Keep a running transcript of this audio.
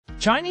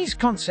Chinese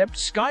concept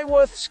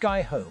Skyworth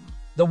Skyhome.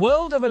 The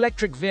world of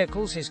electric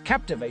vehicles is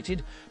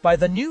captivated by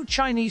the new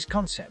Chinese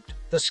concept,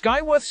 the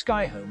Skyworth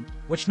Skyhome,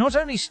 which not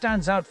only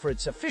stands out for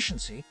its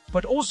efficiency,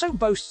 but also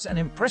boasts an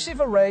impressive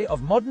array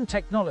of modern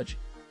technology.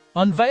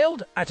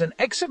 Unveiled at an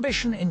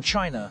exhibition in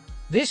China,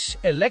 this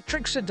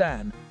electric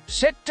sedan,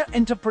 set to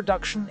enter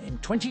production in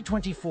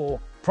 2024,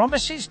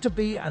 promises to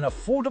be an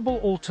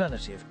affordable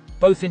alternative,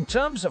 both in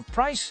terms of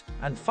price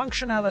and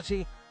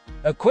functionality.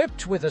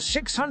 Equipped with a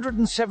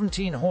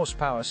 617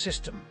 horsepower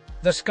system,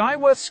 the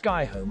Skyworth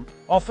Skyhome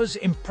offers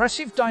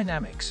impressive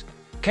dynamics,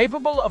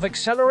 capable of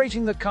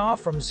accelerating the car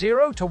from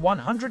 0 to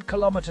 100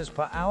 km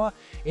per hour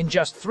in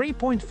just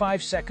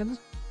 3.5 seconds.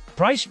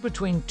 Priced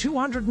between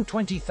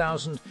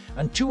 220,000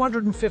 and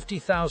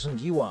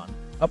 250,000 yuan,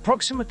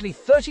 approximately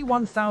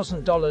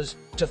 $31,000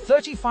 to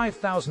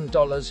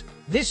 $35,000,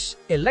 this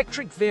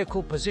electric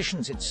vehicle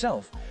positions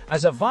itself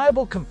as a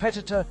viable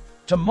competitor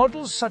to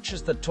models such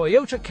as the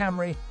Toyota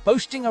Camry,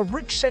 boasting a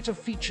rich set of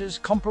features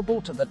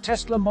comparable to the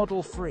Tesla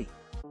Model 3.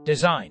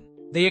 Design.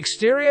 The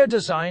exterior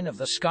design of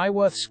the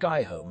Skyworth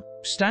Skyhome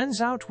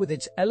stands out with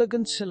its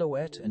elegant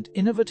silhouette and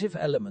innovative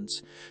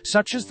elements,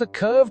 such as the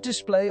curved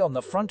display on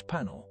the front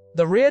panel.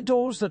 The rear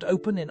doors that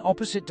open in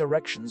opposite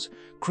directions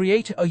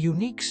create a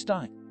unique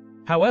style.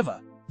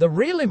 However, the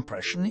real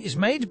impression is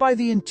made by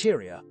the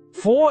interior.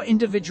 4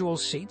 individual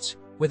seats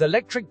with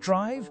electric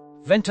drive,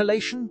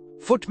 ventilation,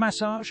 foot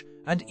massage,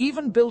 and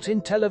even built-in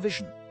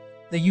television.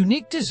 The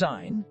unique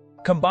design,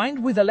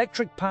 combined with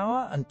electric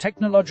power and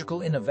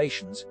technological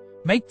innovations,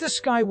 make the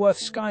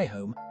Skyworth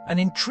Skyhome an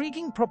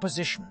intriguing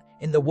proposition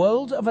in the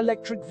world of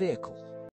electric vehicles.